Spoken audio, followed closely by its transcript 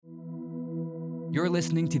You're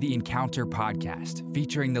listening to the Encounter Podcast,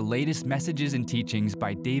 featuring the latest messages and teachings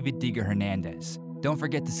by David Diga Hernandez. Don't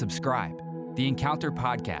forget to subscribe. The Encounter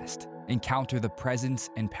Podcast. Encounter the presence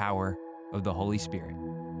and power of the Holy Spirit.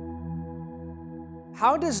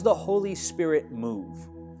 How does the Holy Spirit move?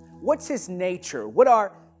 What's His nature? What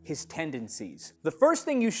are His tendencies? The first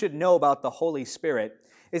thing you should know about the Holy Spirit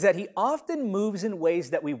is that He often moves in ways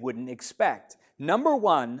that we wouldn't expect. Number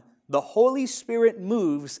one, the Holy Spirit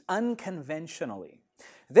moves unconventionally.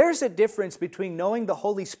 There's a difference between knowing the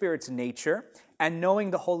Holy Spirit's nature and knowing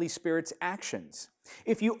the Holy Spirit's actions.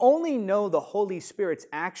 If you only know the Holy Spirit's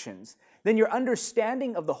actions, then your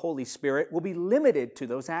understanding of the Holy Spirit will be limited to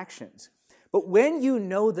those actions. But when you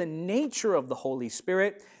know the nature of the Holy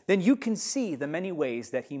Spirit, then you can see the many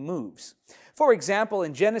ways that He moves. For example,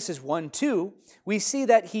 in Genesis 1:2, we see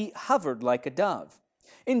that He hovered like a dove.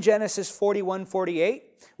 In Genesis 41:48,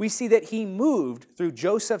 we see that He moved through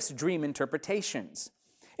Joseph's dream interpretations.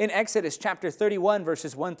 In Exodus chapter 31,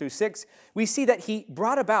 verses 1 through 6, we see that He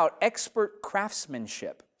brought about expert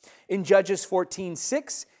craftsmanship. In Judges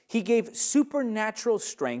 14:6, He gave supernatural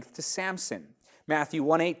strength to Samson. Matthew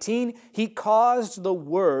 1:18, He caused the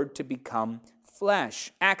Word to become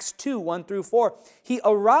flesh. Acts 2:1 through 4, He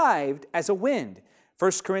arrived as a wind.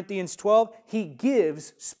 1 Corinthians 12, He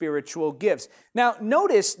gives spiritual gifts. Now,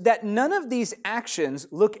 notice that none of these actions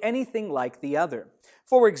look anything like the other.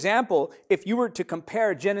 For example, if you were to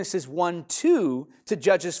compare Genesis 1:2 to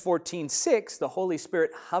Judges 14:6, the Holy Spirit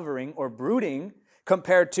hovering or brooding,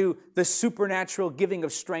 compared to the supernatural giving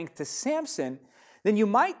of strength to Samson, then you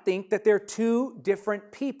might think that they're two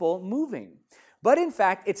different people moving. But in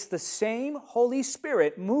fact, it's the same Holy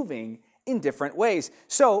Spirit moving in different ways.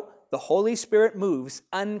 So, the Holy Spirit moves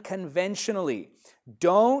unconventionally.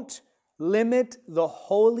 Don't limit the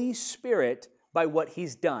Holy Spirit by what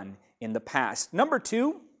He's done in the past. Number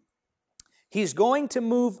two, He's going to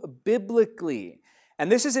move biblically. And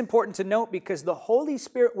this is important to note because the Holy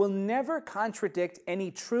Spirit will never contradict any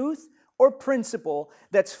truth or principle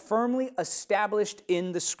that's firmly established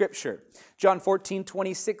in the Scripture. John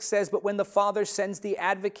 14:26 says, "But when the Father sends the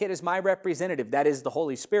Advocate as my representative," that is the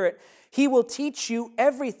Holy Spirit, "He will teach you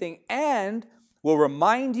everything and will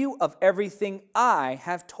remind you of everything I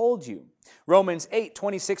have told you." Romans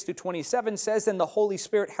 8:26-27 says, "Then the Holy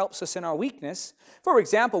Spirit helps us in our weakness. For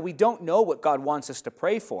example, we don't know what God wants us to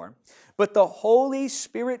pray for, but the Holy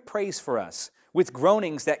Spirit prays for us with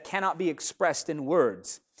groanings that cannot be expressed in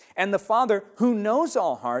words. And the Father, who knows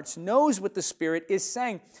all hearts, knows what the Spirit is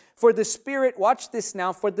saying. For the Spirit," watch this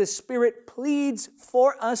now, "for the Spirit pleads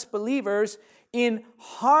for us believers in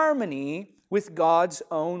harmony with God's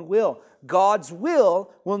own will." God's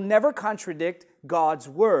will never contradict God's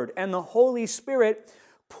word. And the Holy Spirit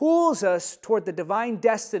pulls us toward the divine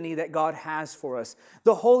destiny that God has for us.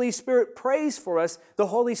 The Holy Spirit prays for us. The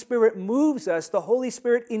Holy Spirit moves us. The Holy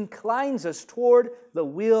Spirit inclines us toward the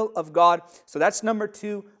will of God. So that's number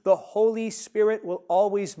two. The Holy Spirit will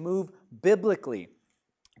always move biblically.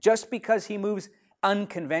 Just because He moves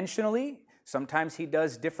unconventionally, sometimes He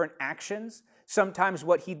does different actions. Sometimes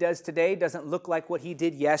what He does today doesn't look like what He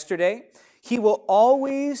did yesterday. He will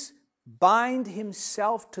always bind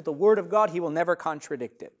Himself to the Word of God. He will never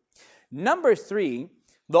contradict it. Number three,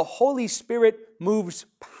 the Holy Spirit moves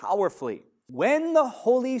powerfully. When the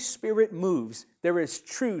Holy Spirit moves, there is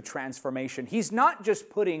true transformation. He's not just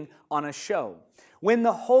putting on a show. When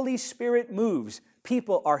the Holy Spirit moves,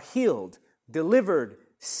 people are healed, delivered,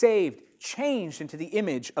 saved, changed into the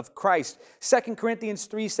image of Christ. 2 Corinthians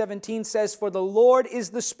 3:17 says, "For the Lord is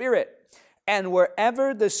the Spirit, and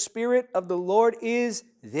wherever the Spirit of the Lord is,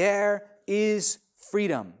 there is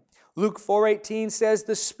freedom." Luke 4:18 says,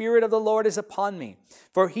 "The Spirit of the Lord is upon me,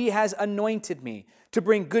 for He has anointed me to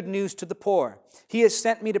bring good news to the poor. He has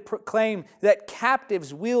sent me to proclaim that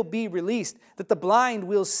captives will be released, that the blind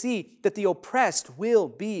will see, that the oppressed will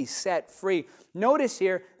be set free." Notice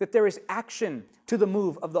here that there is action to the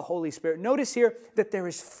move of the Holy Spirit. Notice here that there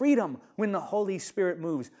is freedom when the Holy Spirit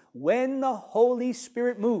moves. When the Holy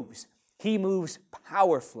Spirit moves, He moves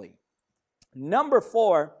powerfully. Number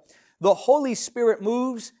four, the Holy Spirit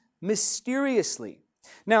moves mysteriously.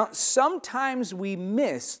 Now, sometimes we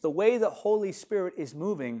miss the way the Holy Spirit is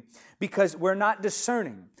moving because we're not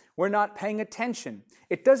discerning. We're not paying attention.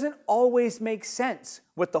 It doesn't always make sense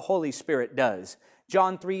what the Holy Spirit does.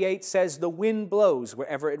 John 3:8 says, "The wind blows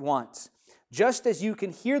wherever it wants." Just as you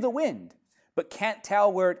can hear the wind, but can't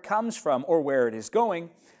tell where it comes from or where it is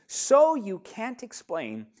going, so you can't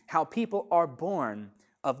explain how people are born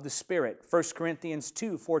of the Spirit. 1 Corinthians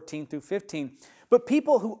 2:14-15. But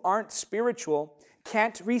people who aren't spiritual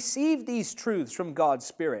can't receive these truths from God's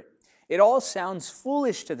Spirit. It all sounds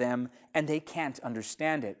foolish to them, and they can't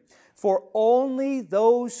understand it. For only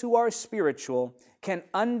those who are spiritual can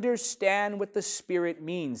understand what the Spirit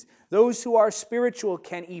means. Those who are spiritual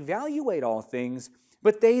can evaluate all things,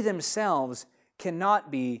 but they themselves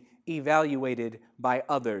cannot be evaluated by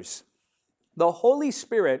others. The Holy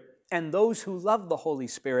Spirit and those who love the Holy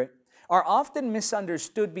Spirit are often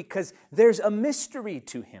misunderstood because there's a mystery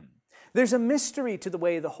to Him. There's a mystery to the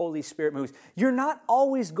way the Holy Spirit moves. You're not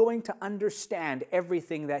always going to understand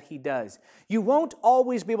everything that He does. You won't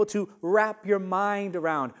always be able to wrap your mind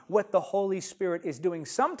around what the Holy Spirit is doing.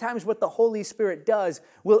 Sometimes what the Holy Spirit does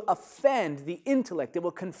will offend the intellect. It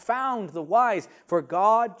will confound the wise, for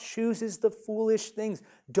God chooses the foolish things.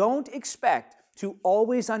 Don't expect to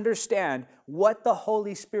always understand what the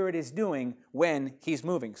Holy Spirit is doing when He's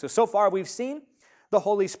moving. So far we've seen the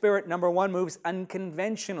Holy Spirit, number one, moves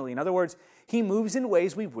unconventionally. In other words, He moves in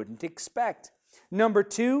ways we wouldn't expect. Number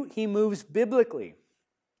two, He moves biblically.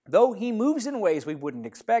 Though He moves in ways we wouldn't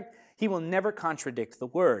expect, He will never contradict the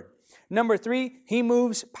Word. Number three, He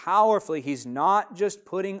moves powerfully. He's not just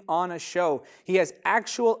putting on a show. He has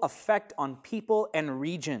actual effect on people and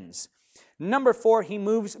regions. Number four, He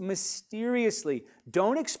moves mysteriously.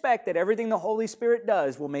 Don't expect that everything the Holy Spirit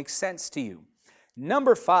does will make sense to you.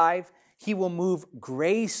 Number five, He will move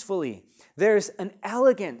gracefully. There's an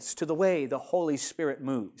elegance to the way the Holy Spirit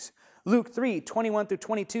moves. Luke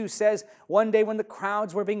 3:21-22 says, one day when the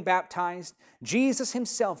crowds were being baptized, Jesus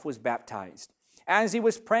Himself was baptized. As He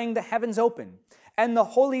was praying, the heavens opened, and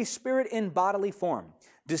the Holy Spirit in bodily form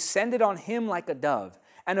descended on Him like a dove.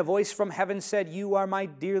 And a voice from heaven said, "You are my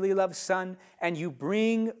dearly loved Son, and you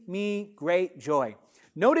bring me great joy."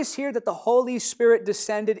 Notice here that the Holy Spirit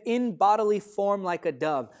descended in bodily form like a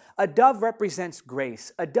dove. A dove represents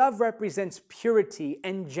grace. A dove represents purity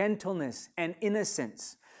and gentleness and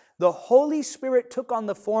innocence. The Holy Spirit took on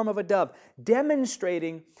the form of a dove,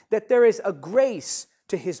 demonstrating that there is a grace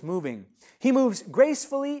to His moving. He moves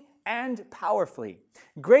gracefully and powerfully,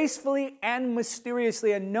 gracefully and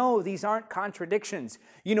mysteriously. And no, these aren't contradictions.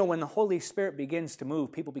 You know, when the Holy Spirit begins to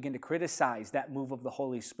move, people begin to criticize that move of the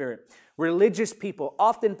Holy Spirit. Religious people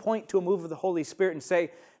often point to a move of the Holy Spirit and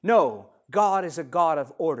say, no, God is a God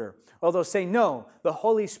of order. Or they'll say, no, the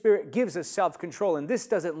Holy Spirit gives us self-control, and this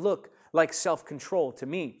doesn't look like self-control to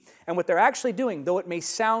me. And what they're actually doing, though it may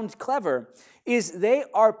sound clever, is they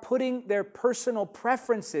are putting their personal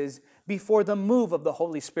preferences before the move of the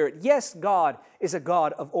Holy Spirit. Yes, God is a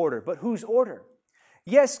God of order, but whose order?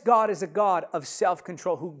 Yes, God is a God of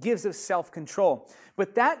self-control, who gives us self-control.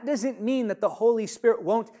 But that doesn't mean that the Holy Spirit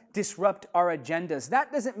won't disrupt our agendas.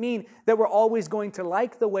 That doesn't mean that we're always going to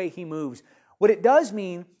like the way He moves. What it does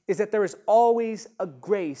mean is that there is always a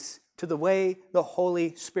grace to the way the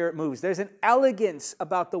Holy Spirit moves. There's an elegance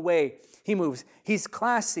about the way He moves. He's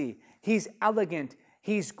classy. He's elegant.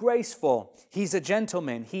 He's graceful. He's a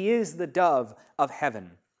gentleman. He is the dove of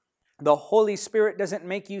heaven. The Holy Spirit doesn't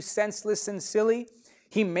make you senseless and silly.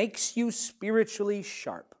 He makes you spiritually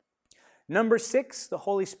sharp. Number six, the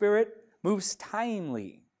Holy Spirit moves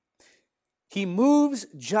timely. He moves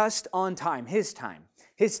just on time, His time.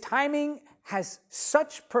 His timing has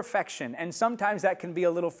such perfection, and sometimes that can be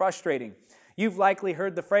a little frustrating. You've likely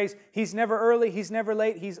heard the phrase, He's never early, He's never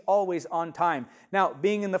late, He's always on time. Now,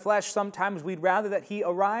 being in the flesh, sometimes we'd rather that He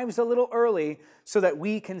arrives a little early so that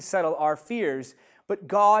we can settle our fears. But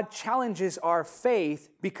God challenges our faith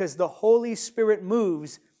because the Holy Spirit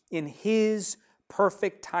moves in His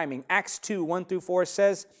perfect timing. Acts 2:1-4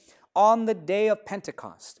 says, on the day of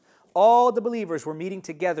Pentecost, all the believers were meeting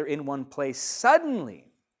together in one place. Suddenly,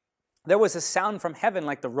 there was a sound from heaven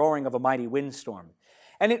like the roaring of a mighty windstorm,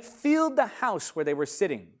 and it filled the house where they were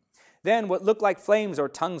sitting. Then what looked like flames or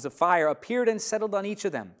tongues of fire appeared and settled on each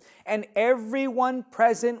of them. And everyone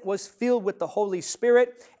present was filled with the Holy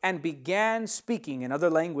Spirit and began speaking in other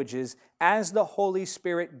languages as the Holy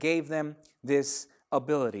Spirit gave them this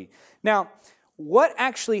ability. Now, what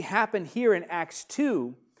actually happened here in Acts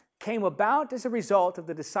 2 came about as a result of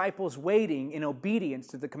the disciples waiting in obedience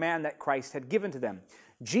to the command that Christ had given to them.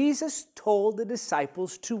 Jesus told the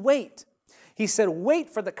disciples to wait. He said, wait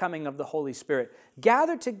for the coming of the Holy Spirit.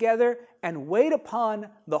 Gather together and wait upon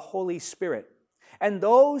the Holy Spirit. And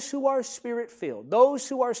those who are Spirit-filled, those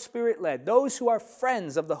who are Spirit-led, those who are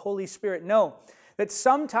friends of the Holy Spirit know that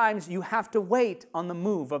sometimes you have to wait on the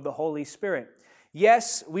move of the Holy Spirit.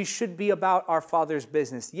 Yes, we should be about our Father's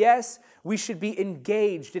business. Yes, we should be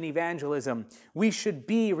engaged in evangelism. We should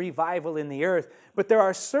be revival in the earth. But there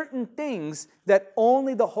are certain things that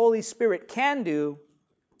only the Holy Spirit can do,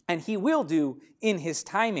 and He will do in His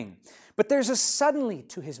timing. But there's a suddenly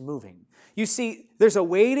to His moving. You see, there's a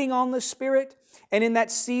waiting on the Spirit, And in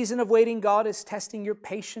that season of waiting, God is testing your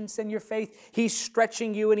patience and your faith. He's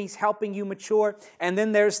stretching you and He's helping you mature. And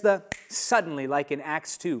then there's the suddenly, like in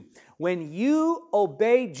Acts 2. When you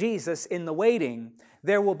obey Jesus in the waiting,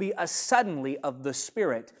 there will be a suddenly of the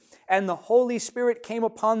Spirit. And the Holy Spirit came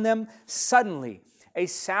upon them suddenly. A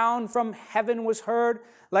sound from heaven was heard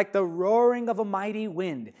like the roaring of a mighty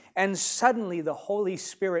wind. And suddenly the Holy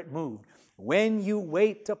Spirit moved. When you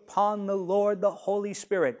wait upon the Lord, the Holy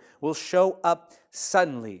Spirit will show up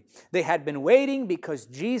suddenly. They had been waiting because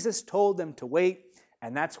Jesus told them to wait,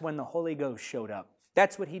 and that's when the Holy Ghost showed up.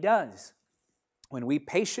 That's what He does. When we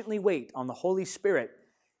patiently wait on the Holy Spirit,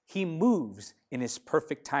 He moves in His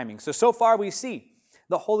perfect timing. So far we see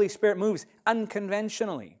the Holy Spirit moves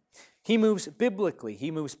unconventionally. He moves biblically. He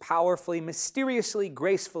moves powerfully, mysteriously,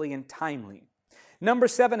 gracefully, and timely. Number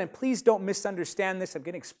 7, and please don't misunderstand this. I'm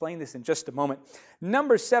going to explain this in just a moment.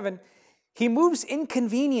 Number 7, He moves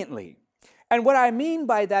inconveniently. And what I mean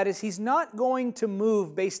by that is He's not going to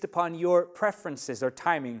move based upon your preferences or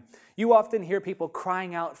timing. You often hear people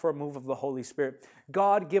crying out for a move of the Holy Spirit.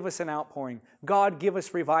 God, give us an outpouring. God, give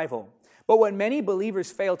us revival. But what many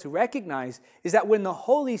believers fail to recognize is that when the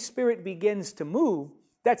Holy Spirit begins to move,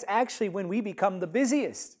 that's actually when we become the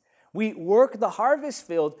busiest. We work the harvest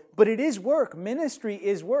field, but it is work. Ministry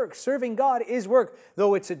is work. Serving God is work.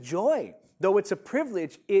 Though it's a joy, though it's a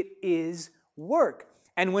privilege, it is work.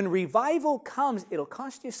 And when revival comes, it'll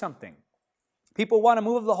cost you something. People want to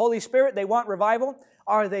move of the Holy Spirit. They want revival.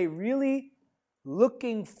 Are they really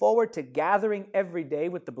looking forward to gathering every day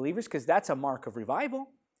with the believers? Because that's a mark of revival.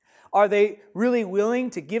 Are they really willing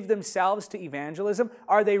to give themselves to evangelism?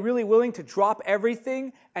 Are they really willing to drop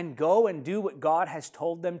everything and go and do what God has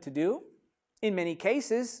told them to do? In many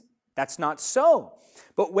cases, that's not so.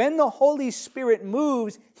 But when the Holy Spirit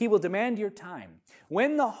moves, He will demand your time.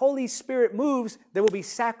 When the Holy Spirit moves, there will be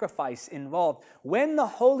sacrifice involved. When the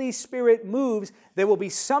Holy Spirit moves, there will be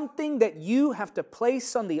something that you have to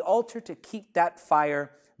place on the altar to keep that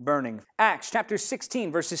fire burning. Acts chapter 16,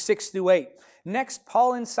 verses 6 through 8. Next,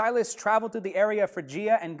 Paul and Silas traveled through the area of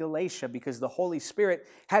Phrygia and Galatia because the Holy Spirit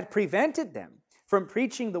had prevented them from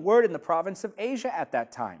preaching the word in the province of Asia at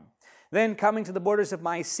that time. Then, coming to the borders of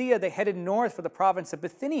Mysia, they headed north for the province of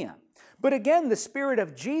Bithynia. But again, the Spirit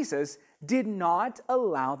of Jesus did not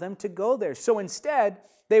allow them to go there. So instead,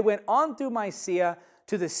 they went on through Mysia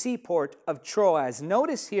to the seaport of Troas.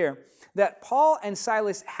 Notice here that Paul and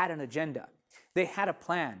Silas had an agenda. They had a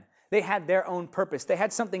plan. They had their own purpose. They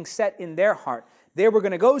had something set in their heart. They were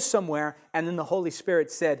going to go somewhere, and then the Holy Spirit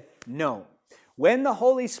said no. When the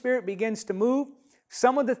Holy Spirit begins to move,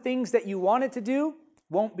 some of the things that you wanted to do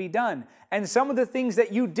won't be done. And some of the things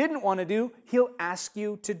that you didn't want to do, He'll ask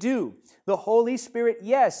you to do. The Holy Spirit,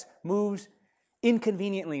 yes, moves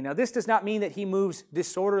inconveniently. Now, this does not mean that He moves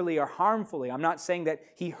disorderly or harmfully. I'm not saying that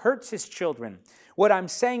He hurts His children. What I'm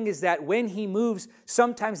saying is that when He moves,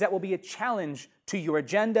 sometimes that will be a challenge to your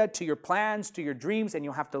agenda, to your plans, to your dreams, and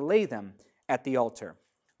you'll have to lay them at the altar.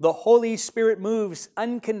 The Holy Spirit moves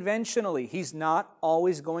unconventionally. He's not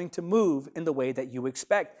always going to move in the way that you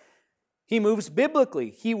expect. He moves biblically.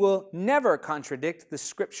 He will never contradict the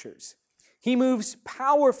Scriptures. He moves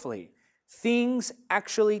powerfully. Things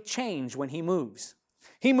actually change when He moves.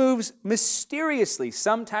 He moves mysteriously.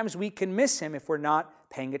 Sometimes we can miss Him if we're not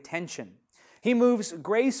paying attention. He moves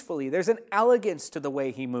gracefully. There's an elegance to the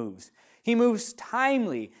way He moves. He moves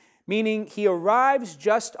timely, meaning He arrives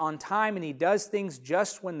just on time and He does things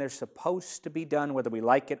just when they're supposed to be done, whether we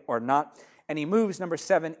like it or not. And He moves, number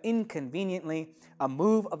 7, inconveniently. A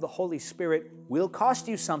move of the Holy Spirit will cost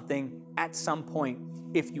you something at some point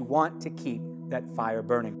if you want to keep that fire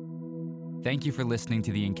burning. Thank you for listening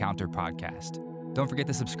to the Encounter Podcast. Don't forget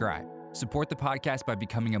to subscribe. Support the podcast by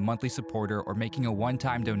becoming a monthly supporter or making a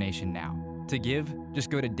one-time donation now. To give, just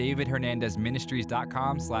go to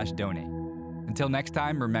davidhernandezministries.com/donate. Until next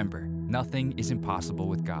time, remember, nothing is impossible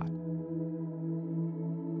with God.